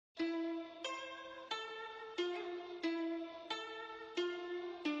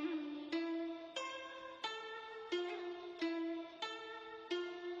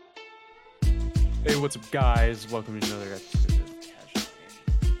Hey, what's up, guys? Welcome to another episode of Casual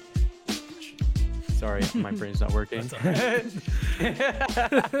Anime. Sorry, my brain's not working. Casual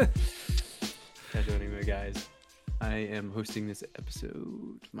Anime, guys. I am hosting this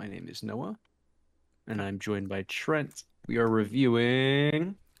episode. My name is Noah, and I'm joined by Trent. We are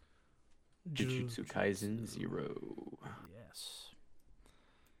reviewing Jujutsu Kaisen Zero. Yes.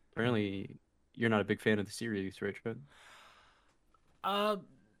 Apparently, you're not a big fan of the series, right, Trent?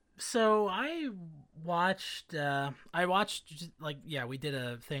 So I watched we did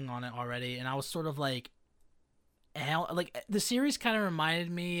a thing on it already, and I was sort of like, how like the series kind of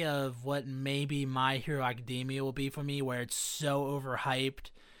reminded me of what maybe My Hero Academia will be for me, where it's so overhyped,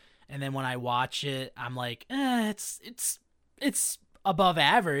 and then when I watch it, I'm like, it's above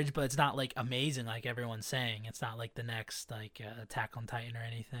average, but it's not like amazing like everyone's saying. It's not like the next Attack on Titan or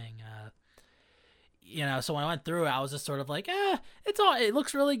anything. So when I went through it, I was just sort of like, it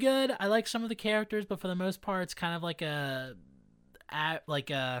looks really good. I like some of the characters, but for the most part, it's kind of like a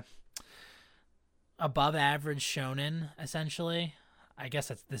above average shonen, essentially. I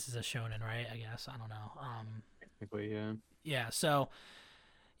guess this is a shonen, right? I guess, I don't know. Technically, yeah. Yeah. So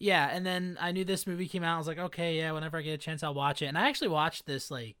yeah, and then I knew this movie came out. I was like, okay, yeah, whenever I get a chance, I'll watch it. And I actually watched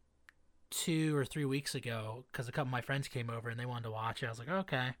this like 2 or 3 weeks ago because a couple of my friends came over and they wanted to watch it. I was like,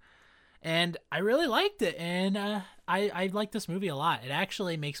 okay. And I really liked it, and I like this movie a lot. It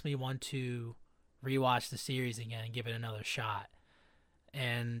actually makes me want to rewatch the series again and give it another shot.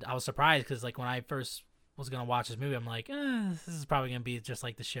 And I was surprised because, like, when I first was gonna watch this movie, I'm like, this is probably gonna be just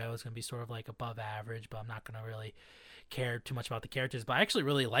like the show. It's gonna be sort of like above average, but I'm not gonna really care too much about the characters. But I actually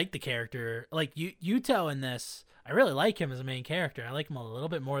really like the character, like Yuto in this. I really like him as a main character. I like him a little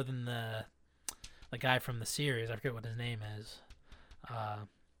bit more than the guy from the series. I forget what his name is.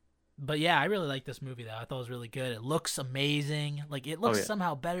 But yeah, I really like this movie though. I thought it was really good. It looks amazing. Like, it looks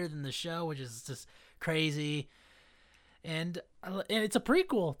somehow better than the show, which is just crazy. And it's a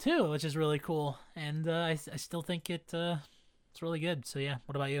prequel too, which is really cool. And I still think it's really good. So yeah,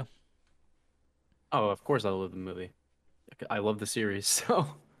 what about you? Oh, of course I love the movie. I love the series,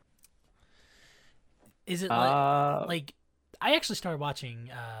 so. Is it Uh, like I actually started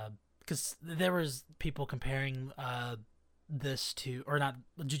watching because there was people comparing this to, or not,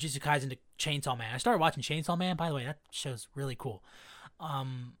 Jujutsu Kaisen to Chainsaw Man. I started watching Chainsaw Man. By the way, that show's really cool.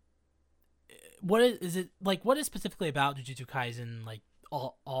 Um, what is it like? What is specifically about Jujutsu Kaisen? Like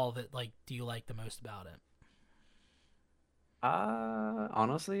all of it. Like, do you like the most about it?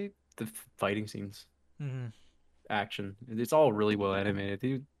 honestly, the fighting scenes, Mm-hmm. action, it's all really well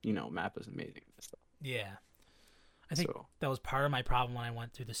animated. Map is amazing and stuff. Yeah, I think So, that was part of my problem when I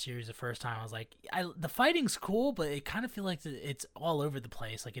went through the series the first time. I was like, the fighting's cool, but it kind of feels like it's all over the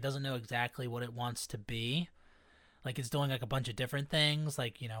place. Like, it doesn't know exactly what it wants to be. Like, it's doing like a bunch of different things,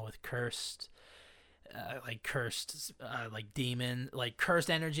 like, with like demon, like cursed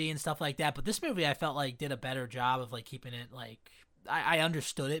energy and stuff like that. But this movie, I felt like did a better job of like keeping it like I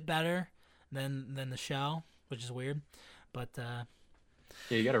understood it better than the show, which is weird. But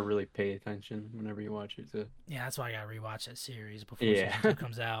yeah, you gotta really pay attention whenever you watch it too. yeah, that's why I gotta rewatch that series before Yeah. season 2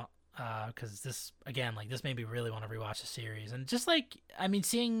 comes out. Because this again, like, this made me really want to rewatch the series, and just like, I mean,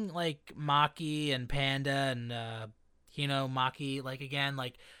 seeing like Maki and Panda and Maki, like, again,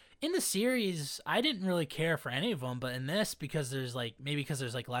 like in the series, I didn't really care for any of them, but in this, because there's like, maybe because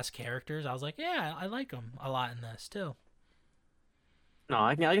there's like less characters, I was like, yeah, I like them a lot in this too. No,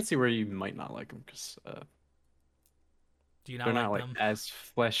 I can see where you might not like them because Do you they're not not like like them? as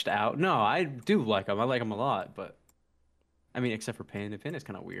fleshed out. No, I do like them. I like them a lot, but I mean, except for Panda. Panda's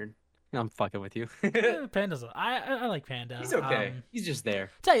kind of weird. I'm fucking with you. Panda's. I like Panda. He's okay. He's just there.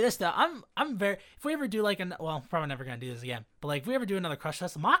 Tell you this though, I'm very. If we ever do like probably never gonna do this again. But like, if we ever do another Crush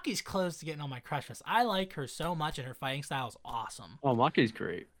Fest, Maki's close to getting on my Crush Fest. I like her so much, and her fighting style is awesome. Oh, Maki's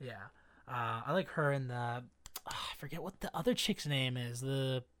great. Yeah, I like her and the. I forget what the other chick's name is.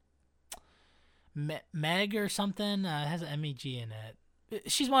 The Meg or something. It has an MEG in it.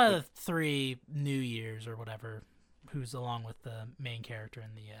 She's one of the three New Years or whatever, who's along with the main character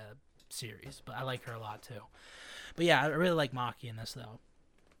in the series. But I like her a lot too. But yeah, I really like Maki in this though.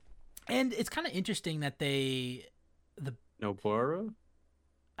 And it's kind of interesting that the Nobara?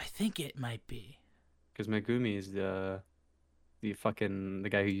 I think it might be. Because Megumi is the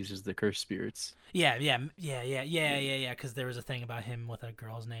guy who uses the cursed spirits. Yeah. Because there was a thing about him with a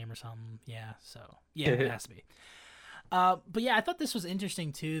girl's name or something. Yeah, so yeah, it has to be. But yeah, I thought this was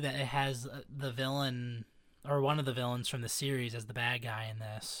interesting too, that it has the villain, or one of the villains from the series, as the bad guy in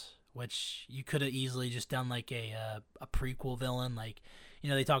this, which you could have easily just done like a prequel villain. Like,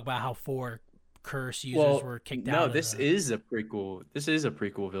 they talk about how 4 curse users were kicked out. No, this is a prequel. This is a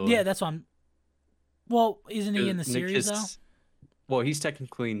prequel villain. Yeah, that's what I'm. Well, isn't he in 'Cause the Nick series though? just, well, he's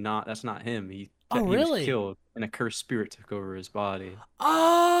technically not. That's not him. Oh, He was really? killed, and a cursed spirit took over his body.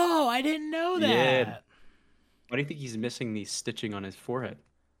 Oh, I didn't know Yeah. that. Why do you think he's missing these stitching on his forehead?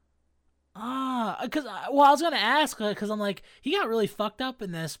 Ah, because well, I was gonna ask because I'm like he got really fucked up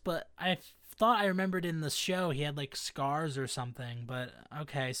in this, but I thought I remembered in the show he had like scars or something. But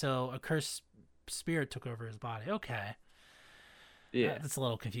okay, so a cursed spirit took over his body. Okay, Yeah. that's a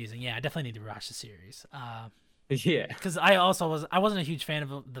little confusing. Yeah, I definitely need to watch the series. Yeah. Because I wasn't a huge fan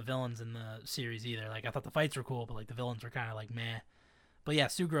of the villains in the series either. Like I thought the fights were cool, but like the villains were kind of like meh. But yeah,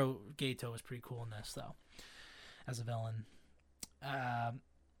 Sugro Gato was pretty cool in this though as a villain. Um,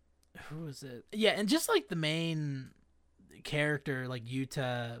 who is it? Yeah, and just like the main character, like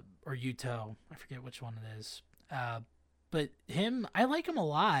Yuta or Yuto, I forget which one it is. But him, I like him a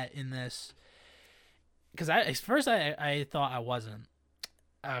lot in this because at first I thought I wasn't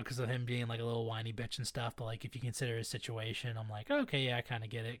because of him being like a little whiny bitch and stuff. But like if you consider his situation, I'm like, okay, yeah, I kind of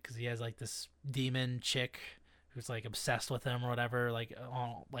get it because he has like this demon chick who's like obsessed with him or whatever, like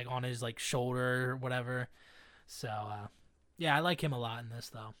on his like shoulder or whatever. So yeah, I like him a lot in this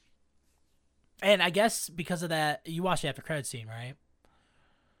though. And I guess because of that, you watched the after credit scene, right?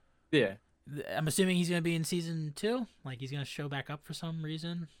 Yeah. I'm assuming he's gonna be in season 2. Like he's gonna show back up for some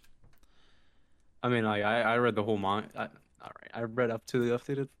reason. I mean, like I read the whole manga. All right, I read up to the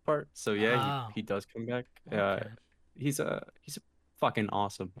updated part. So yeah, Oh, he does come back. okay, He's fucking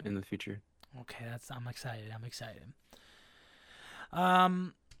awesome in the future. okay. I'm excited. I'm excited.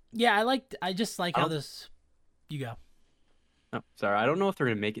 Um, yeah, I just like I how don't. this. You go. Oh, sorry, I don't know if they're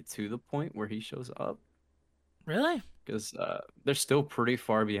gonna make it to the point where he shows up Really? because they're still pretty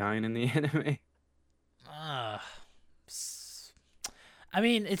far behind in the anime. Uh, s- I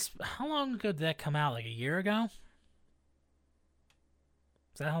mean, it's how long ago did that come out? Like a year ago?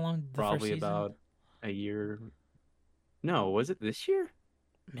 Is that how long the first Probably season? about a year. No, was it this year?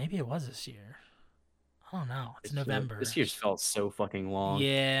 Maybe it was this year. I don't know. It's November. This year's felt so fucking long.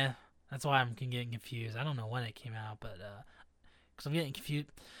 Yeah, that's why I'm getting confused. I don't know when it came out, but because I'm getting confused.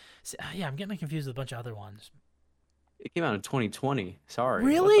 Yeah, I'm getting confused with a bunch of other ones. It came out in 2020. Sorry, what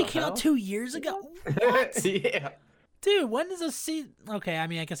Really? the It came out hell? 2 years ago? What? What? Yeah. Dude, when does a season? Okay, I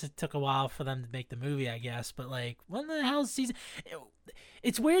mean, I guess it took a while for them to make the movie, I guess, but like, when the hell is season?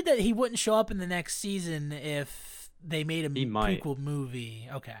 It's weird that he wouldn't show up in the next season if they made a He might. prequel movie.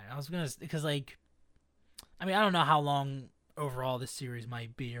 Okay, I was gonna because like, I mean, I don't know how long overall this series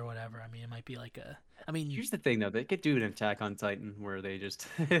might be or whatever. I mean, it might be like a. I mean, Here's the thing, though. They could do an Attack on Titan where they just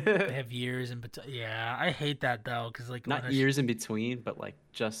they have years in between. Yeah, I hate that though, because like when not years in between, but like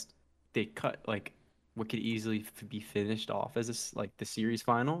just they cut like what could easily be finished off as this like the series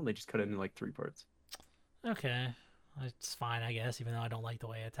final. They just cut it into like three parts. okay, it's fine, I guess. Even though I don't like the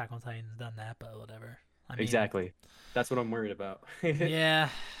way Attack on Titan's done that, but whatever. I mean, Exactly. That's what I'm worried about. yeah.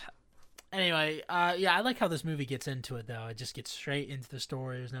 Anyway, yeah, I like how this movie gets into it though. It just gets straight into the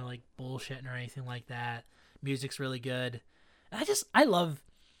story. There's no like bullshitting or anything like that. Music's really good. And I just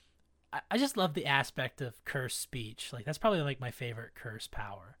love the aspect of curse speech. Like that's probably like my favorite curse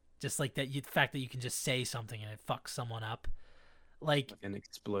power. Just like the fact that you can just say something and it fucks someone up. Like And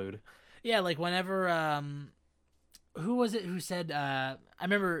explode. yeah, like whenever who was it who said I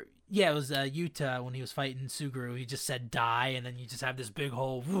remember yeah, it was Yuta when he was fighting Suguru. He just said die and then you just have this big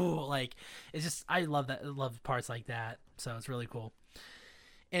whole woo, like it's just I love that. I love parts like that. So it's really cool.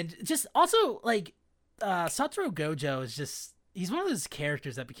 And just also like Satoru Gojo is just he's one of those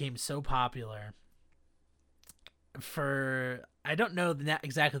characters that became so popular for I don't know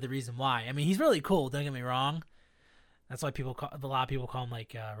exactly the reason why. I mean, he's really cool. Don't get me wrong. That's why a lot of people call him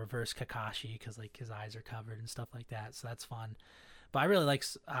like reverse Kakashi because like his eyes are covered and stuff like that. So that's fun. But I really like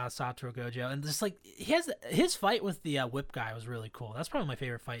Satoru Gojo and just like he has his fight with the whip guy was really cool. That's probably my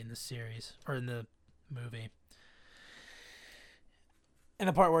favorite fight in this series or in the movie. And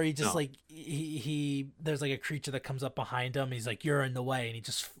the part where he just No. like he there's like a creature that comes up behind him. He's like, "You're in the way," and he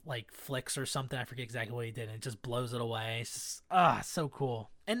just like flicks or something. I forget exactly what he did, and it just blows it away. It's just so cool.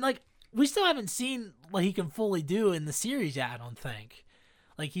 And like we still haven't seen what he can fully do in the series yet. I don't think.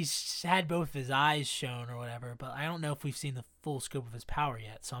 Like he's had both his eyes shown or whatever, but I don't know if we've seen the full scope of his power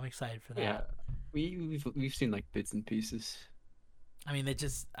yet. So I'm excited for that. Yeah. We've seen like bits and pieces. I mean, they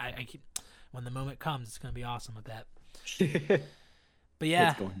just I keep when the moment comes, it's gonna be awesome. I bet. It's But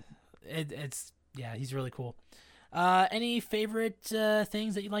yeah, going. it's yeah, he's really cool. Any favorite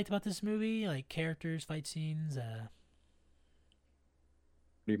things that you liked about this movie, like characters, fight scenes?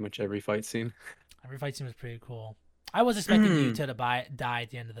 Pretty much every fight scene. Every fight scene was pretty cool. I was expecting Yuta to die at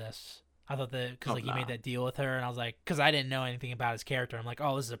the end of this. I thought that because Oh like he made nah. that deal with her, and I was like, because I didn't know anything about his character. I'm like,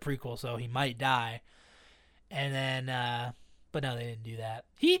 oh, this is a prequel, so he might die. And then, but no, they didn't do that.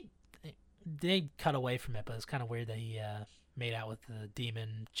 They cut away from it, but it's kind of weird that he made out with the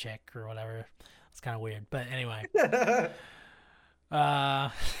demon chick or whatever. It's kind of weird, but anyway. Uh,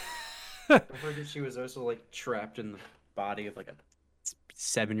 I heard that she was also like trapped in the body of like a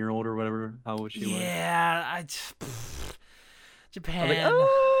 7-year-old or whatever. How old she was. yeah, I was like, Japan.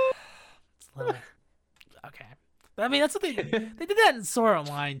 oh. It's a little okay. But I mean, that's what they did that in Sword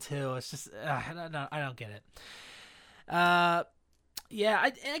Online too. It's just I don't get it. Yeah.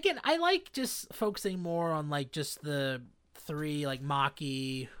 And again, I like just focusing more on like just the three like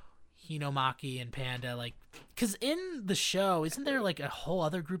Maki, Hinomaki, and Panda. Like, because in the show, isn't there like a whole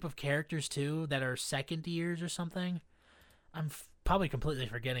other group of characters too that are second years or something? I'm probably completely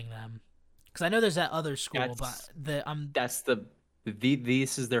forgetting them. Because I know there's that other school, but That's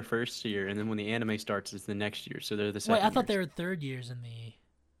this is their first year, and then when the anime starts, it's the next year. So they're the wait. second I thought they years. were third years in the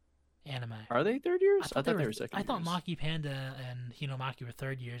anime. Are they third years? I thought they were I second thought years. Maki, Panda, and Hinomaki were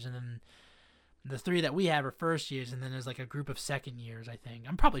third years, and then the three that we have are first years, and then there's like a group of second years. I think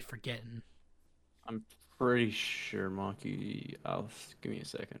I'm probably forgetting. I'm pretty sure Maki. Give me a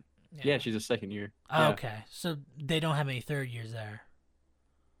second. Yeah, she's a second year. Oh, Yeah. okay, so they don't have any third years there.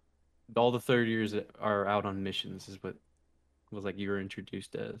 All the third years are out on missions, is what was like you were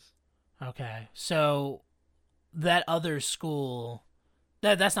introduced as. Okay, so that other school,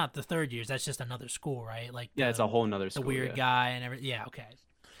 that's not the third years. That's just another school, right? Like Yeah, it's a whole nother the school. weird Yeah. guy and everything. Yeah, okay.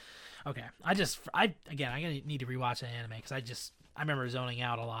 Okay. I gonna need to rewatch the anime because I remember zoning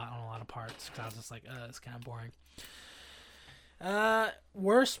out a lot on a lot of parts because I was just like, it's kind of boring.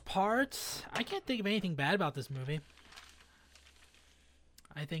 Worst parts? I can't think of anything bad about this movie.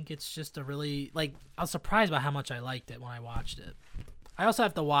 I think it's just a really like I was surprised by how much I liked it when I watched it. I also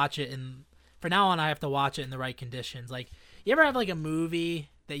have to watch it for now on I have to watch it in the right conditions. Like, you ever have like a movie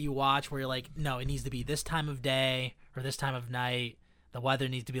that you watch where you're like, no, it needs to be this time of day or this time of night. The weather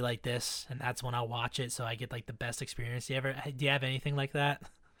needs to be like this, and that's when I'll watch it so I get like the best experience. Do you have anything like that?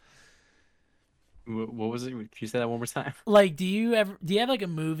 What was it? Can you say that one more time? Like, do you have like a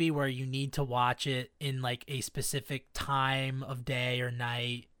movie where you need to watch it in like a specific time of day or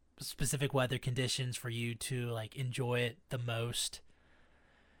night, specific weather conditions for you to like enjoy it the most?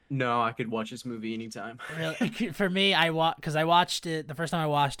 No, I could watch this movie anytime. Really, for me, because I watched it the first time I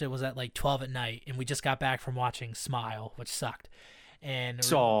watched it was at like 12 at night, and we just got back from watching Smile, which sucked. And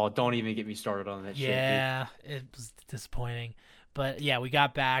So don't even get me started on that shit. yeah, it was disappointing. But yeah, we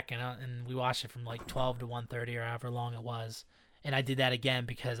got back and we watched it from like 12 to 1:30 or however long it was. And I did that again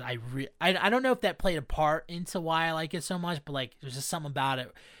because I don't know if that played a part into why I like it so much, but like there's just something about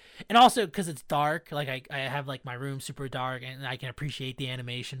it. And also because it's dark, like I have like my room super dark and I can appreciate the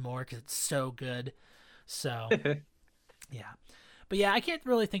animation more because it's so good. So dude. yeah, but yeah, I can't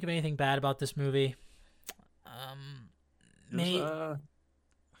really think of anything bad about this movie. It was,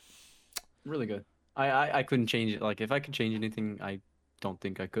 really good. I couldn't change it. Like if I could change anything, I don't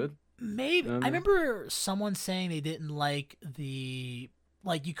think I could. Maybe I remember someone saying they didn't like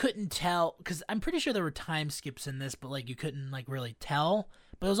like you couldn't tell because I'm pretty sure there were time skips in this, but like you couldn't like really tell.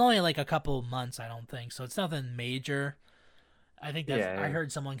 But it was only like a couple months, I don't think, so it's nothing major. I think I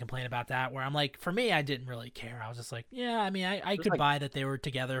heard someone complain about that. Where I'm like, for me, I didn't really care. I was just like, yeah, I mean, I could buy that they were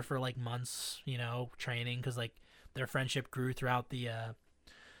together for like months, training because like their friendship grew throughout the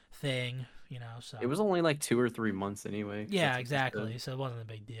thing, So It was only like 2 or 3 months anyway. Yeah, exactly. So it wasn't a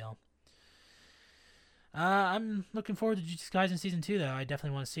big deal. I'm looking forward to Jujutsu Kaisen season 2 though. I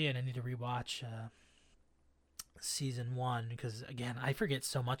definitely want to see it. I need to rewatch season 1 because again, I forget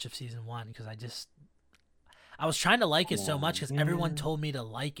so much of season 1 because I was trying to like it so much because everyone told me to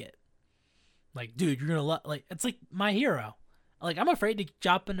like it. Like, dude, you're gonna like it's like My Hero. Like, I'm afraid to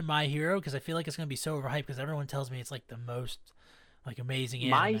jump into My Hero because I feel like it's gonna be so overhyped because everyone tells me it's like the most like amazing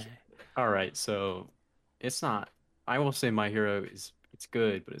anime. All right, so it's not. I will say My Hero it's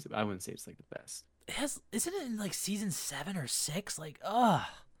good, but I wouldn't say it's like the best. Isn't it in like season 7 or 6? Like, ugh.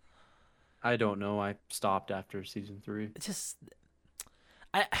 I don't know. I stopped after season 3. It's just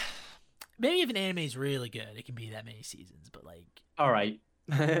maybe if an anime is really good, it can be that many seasons. But like, All right,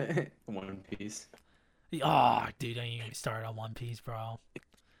 One Piece. oh, dude, don't even get me started on One Piece, bro.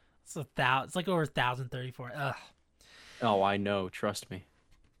 It's like over 1,034. Ugh. Oh, I know. Trust me,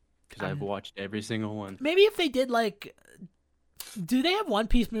 because I've watched every single one. Maybe if they did like, do they have One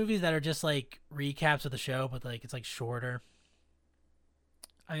Piece movies that are just like recaps of the show, but like it's like shorter?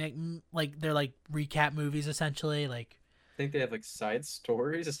 I mean, like they're like recap movies essentially. Like, I think they have like side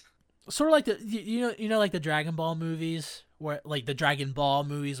stories. sort of like like the Dragon Ball movies, where like the Dragon Ball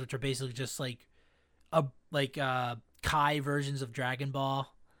movies, which are basically just like Kai versions of Dragon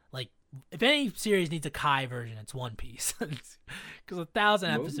Ball. Like if any series needs a Kai version, it's One Piece, because 1,000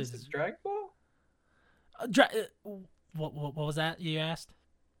 episodes is Dragon Ball. What was that you asked?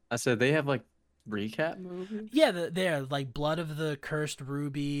 I said they have like recap movies. Yeah, they're like Blood of the Cursed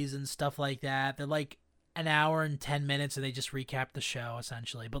Rubies and stuff like that. They're like an hour and 10 minutes, and they just recap the show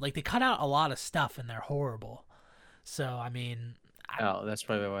essentially. But like they cut out a lot of stuff, and they're horrible. So I mean, that's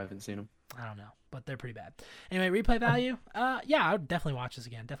probably why I haven't seen them. I don't know, but they're pretty bad. Anyway, replay value. Yeah, I would definitely watch this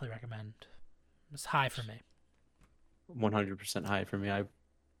again. Definitely recommend. It's high for me. 100% high for me. I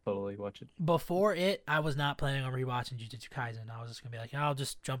totally watch it. Before it, I was not planning on rewatching Jujutsu Kaisen. I was just gonna be like, I'll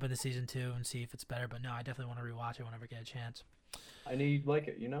just jump into season 2 and see if it's better. But no, I definitely want to rewatch it whenever I get a chance. I knew you'd like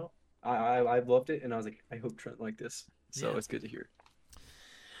it. You know, I loved it, and I was like, I hope Trent liked this. So It's good to hear.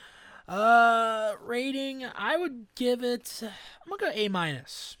 Rating, I would give it. I'm gonna go A-.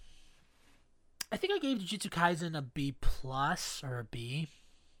 I think I gave Jujutsu Kaisen a B+ or a B.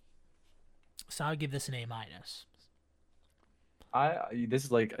 So I would give this an A-. This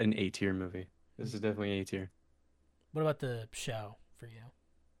is like an A-tier movie. This is definitely A-tier. What about the show for you?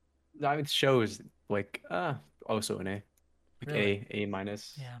 I mean, the show is like also an A. Like Really? A-.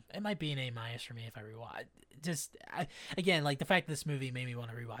 Yeah, it might be an A- for me if I rewatch. Again, like the fact that this movie made me want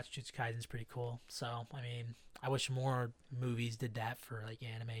to rewatch Jujutsu Kaisen is pretty cool. So I mean, I wish more movies did that for like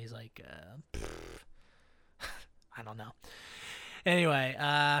animes. Like, I don't know. Anyway,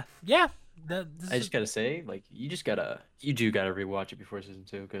 yeah. I just gotta say, like, you do gotta rewatch it before season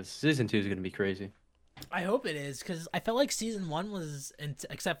 2, because season 2 is gonna be crazy. I hope it is, because I felt like season 1 was,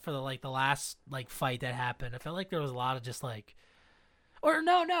 except for the last like fight that happened, I felt like there was a lot of just like, or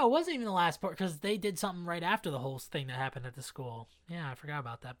no, it wasn't even the last part, because they did something right after the whole thing that happened at the school. Yeah, I forgot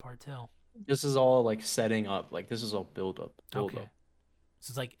about that part too. This is all like setting up. Like this is all build up. Okay.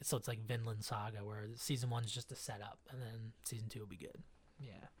 So it's like Vinland Saga, where season 1's just a setup, and then season 2 will be good.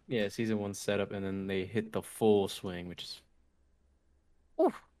 Yeah. Yeah, season 1's setup, and then they hit the full swing, which is.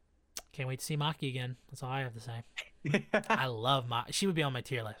 Oof. Can't wait to see Maki again. That's all I have to say. I love Maki. She would be on my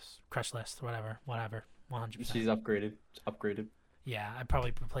tier list, crush list, whatever. 100%. She's upgraded. Yeah, I'd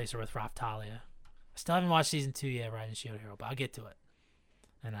probably replace her with Raphtalia. I still haven't watched season 2 yet, Rising Shield Hero, but I'll get to it.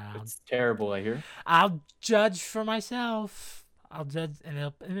 And it's terrible, I hear. I'll judge for myself. I'll judge,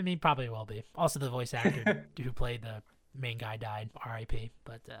 and probably will be. Also, the voice actor who played the main guy died, R.I.P.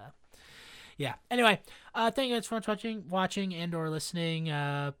 But yeah. Anyway, thank you guys for watching and/or listening.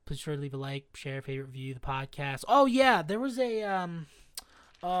 Please sure to leave a like, share, favorite, review the podcast. Oh yeah, there was a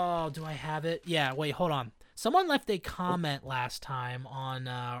Oh, do I have it? Yeah. Wait, hold on. Someone left a comment last time on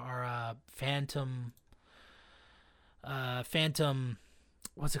our Phantom.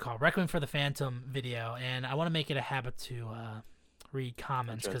 What's it called? Requiem for the Phantom video, and I want to make it a habit to read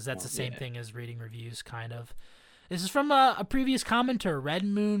comments, because that's the same thing as reading reviews, kind of. This is from a previous commenter, Red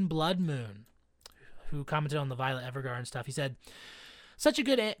Moon Blood Moon, who commented on the Violet Evergarden stuff. He said,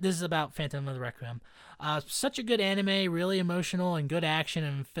 this is about Phantom of the Requiem. Such a good anime, really emotional and good action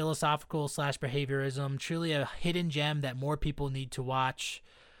and philosophical / behaviorism. Truly a hidden gem that more people need to watch.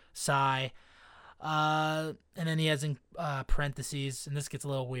 Sigh. And then he has in parentheses, and this gets a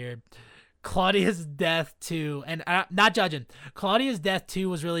little weird, Claudia's death too, and not judging. Claudia's death too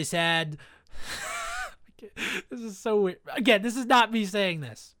was really sad. This is so weird. Again, this is not me saying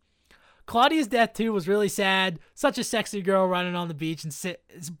this. Claudia's death too was really sad. Such a sexy girl running on the beach and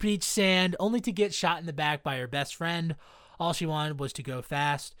beach sand, only to get shot in the back by her best friend. All she wanted was to go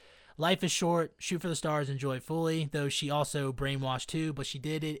fast. Life is short. Shoot for the stars. Enjoy it fully. Though she also brainwashed too, but she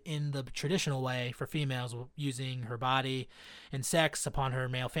did it in the traditional way for females, using her body and sex upon her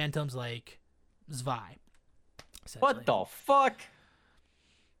male phantoms like Zwei. What the fuck?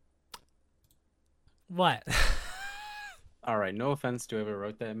 What? All right, no offense to whoever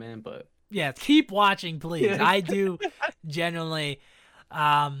wrote that, man, but yeah, keep watching, please. I do genuinely.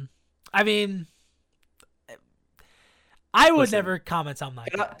 I mean, I would never comment something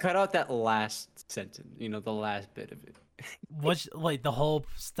like that. Cut out that last sentence. You know, the last bit of it. Like the whole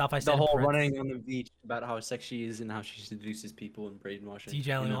stuff I said. The whole running on the beach about how sexy she is and how she seduces people and brainwashing. Do you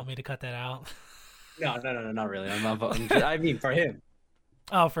generally want me to cut that out? No, not really. I mean, for him.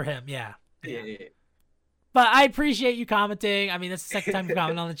 Oh, for him, yeah. Yeah. But I appreciate you commenting. I mean, that's the second time you've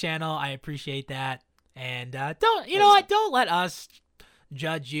commented on the channel. I appreciate that. And don't let us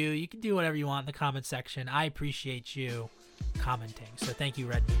judge you. You can do whatever you want in the comment section. I appreciate you commenting. So thank you,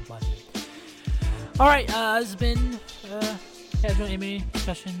 Red Moon Blood Moon. All right, this has been Casual Anime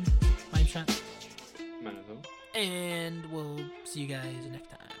Discussion. My name's Trent. My name's Will. And we'll see you guys next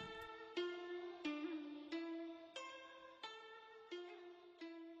time.